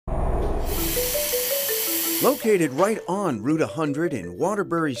Located right on Route 100 in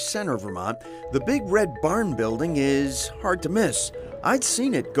Waterbury Center, Vermont, the big red barn building is hard to miss. I'd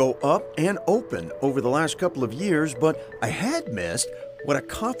seen it go up and open over the last couple of years, but I had missed what a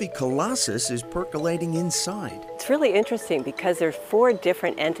coffee colossus is percolating inside. It's really interesting because there's 4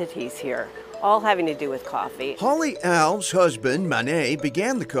 different entities here, all having to do with coffee. Holly Alves' husband, Manet,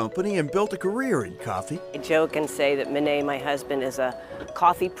 began the company and built a career in coffee. I joke and say that Manet, my husband, is a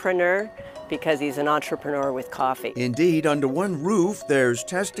coffeepreneur because he's an entrepreneur with coffee. Indeed, under one roof, there's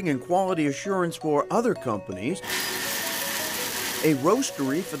testing and quality assurance for other companies, a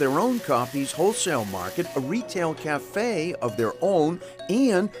roastery for their own coffee's wholesale market, a retail cafe of their own,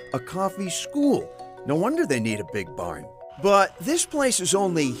 and a coffee school. No wonder they need a big barn. But this place is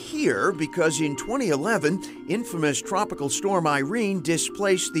only here because in 2011, infamous tropical storm Irene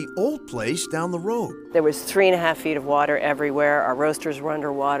displaced the old place down the road. There was 3.5 feet of water everywhere. Our roasters were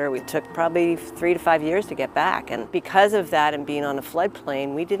underwater. We took probably 3 to 5 years to get back. And because of that and being on a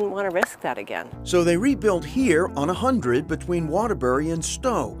floodplain, we didn't want to risk that again. So they rebuilt here on 100 between Waterbury and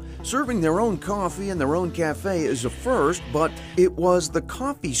Stowe. Serving their own coffee and their own cafe is a first, but it was the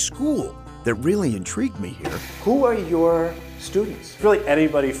coffee school that really intrigued me here. Who are your students? Really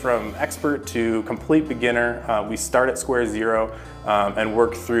anybody from expert to complete beginner. We start at square zero and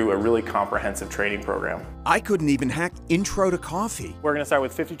work through a really comprehensive training program. I couldn't even hack intro to coffee. We're gonna start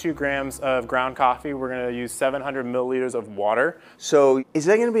with 52 grams of ground coffee. We're gonna use 700 milliliters of water. So is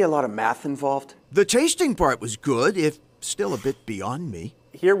there gonna be a lot of math involved? The tasting part was good, if still a bit beyond me.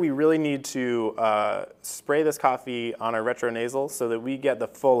 Here we really need to spray this coffee on our retronasal so that we get the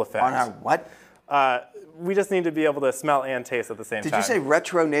full effect. On our what? We just need to be able to smell and taste at the same time. Did you say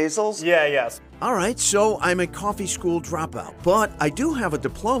retronasals? Yeah, yes. All right, so I'm a coffee school dropout, but I do have a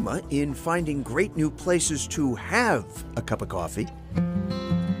diploma in finding great new places to have a cup of coffee.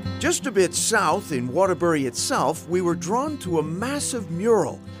 Just a bit south in Waterbury itself, we were drawn to a massive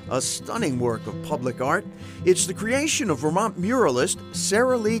mural, a stunning work of public art. It's the creation of Vermont muralist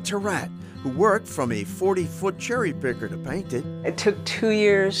Sarah Lee Terrat, who worked from a 40-foot cherry picker to paint it. It took 2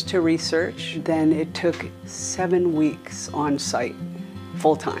 years to research, then it took 7 weeks on site,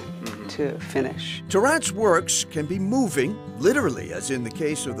 full-time, to finish. Terrat's works can be moving, literally, as in the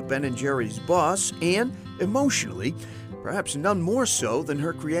case of the Ben & Jerry's bus, and emotionally, perhaps none more so than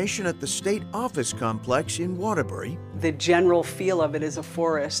her creation at the State Office Complex in Waterbury. The general feel of it is a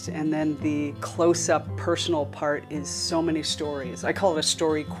forest, and then the close-up personal part is so many stories. I call it a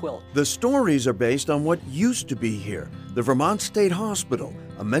story quilt. The stories are based on what used to be here, the Vermont State Hospital,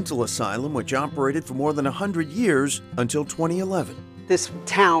 a mental asylum which operated for more than 100 years until 2011. This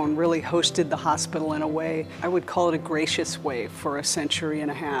town really hosted the hospital in a way, I would call it a gracious way, for a century and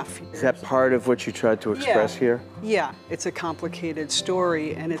a half. Is that part of what you tried to express here? Yeah, it's a complicated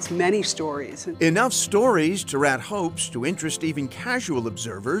story, and it's many stories. Enough stories, Terrat hopes, to interest even casual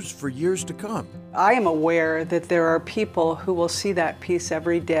observers for years to come. I am aware that there are people who will see that piece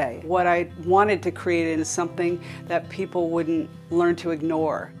every day. What I wanted to create is something that people wouldn't learn to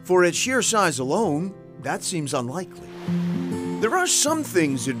ignore. For its sheer size alone, that seems unlikely. There are some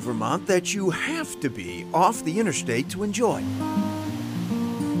things in Vermont that you have to be off the interstate to enjoy.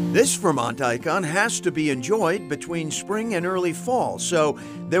 This Vermont icon has to be enjoyed between spring and early fall, so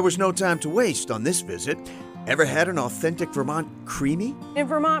there was no time to waste on this visit. Ever had an authentic Vermont creamy? In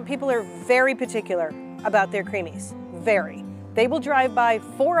Vermont, people are very particular about their creamies, very. They will drive by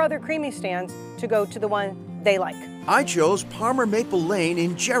 4 other creamy stands to go to the one they like. I chose Palmer Maple Lane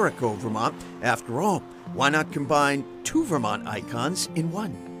in Jericho, Vermont. After all, why not combine 2 Vermont icons in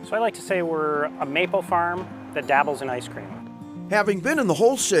one? So I like to say we're a maple farm that dabbles in ice cream. Having been in the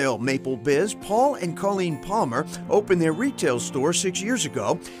wholesale maple biz, Paul and Colleen Palmer opened their retail store 6 years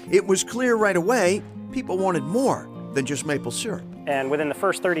ago. It was clear right away people wanted more than just maple syrup. And within the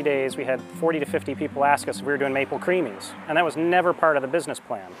first 30 days, we had 40 to 50 people ask us if we were doing maple creamies. And that was never part of the business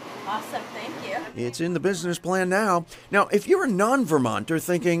plan. Awesome, thank you. It's in the business plan now. Now, if you're a non-Vermonter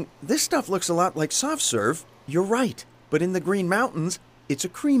thinking, this stuff looks a lot like soft serve, you're right. But in the Green Mountains, it's a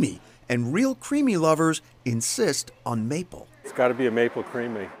creamy, and real creamy lovers insist on maple. It's got to be a maple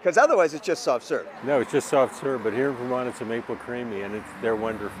creamy. Because otherwise it's just soft serve. No, it's just soft serve, but here in Vermont it's a maple creamy, and they're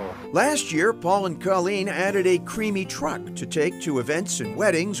wonderful. Last year, Paul and Colleen added a creamy truck to take to events and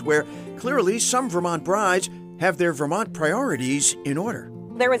weddings where clearly some Vermont brides have their Vermont priorities in order.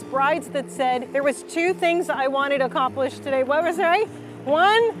 There was brides that said, there was 2 things I wanted accomplished today. What was I?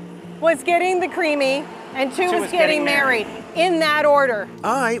 1 was getting the creamy, and 2 was getting married. In that order.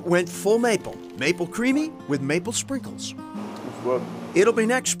 I went full maple. Maple creamy with maple sprinkles. It'll be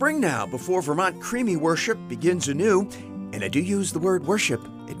next spring now before Vermont creamy worship begins anew, and I do use the word worship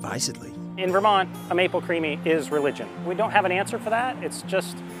advisedly. In Vermont, a maple creamy is religion. We don't have an answer for that. It's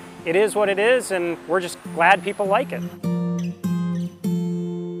just, it is what it is, and we're just glad people like it.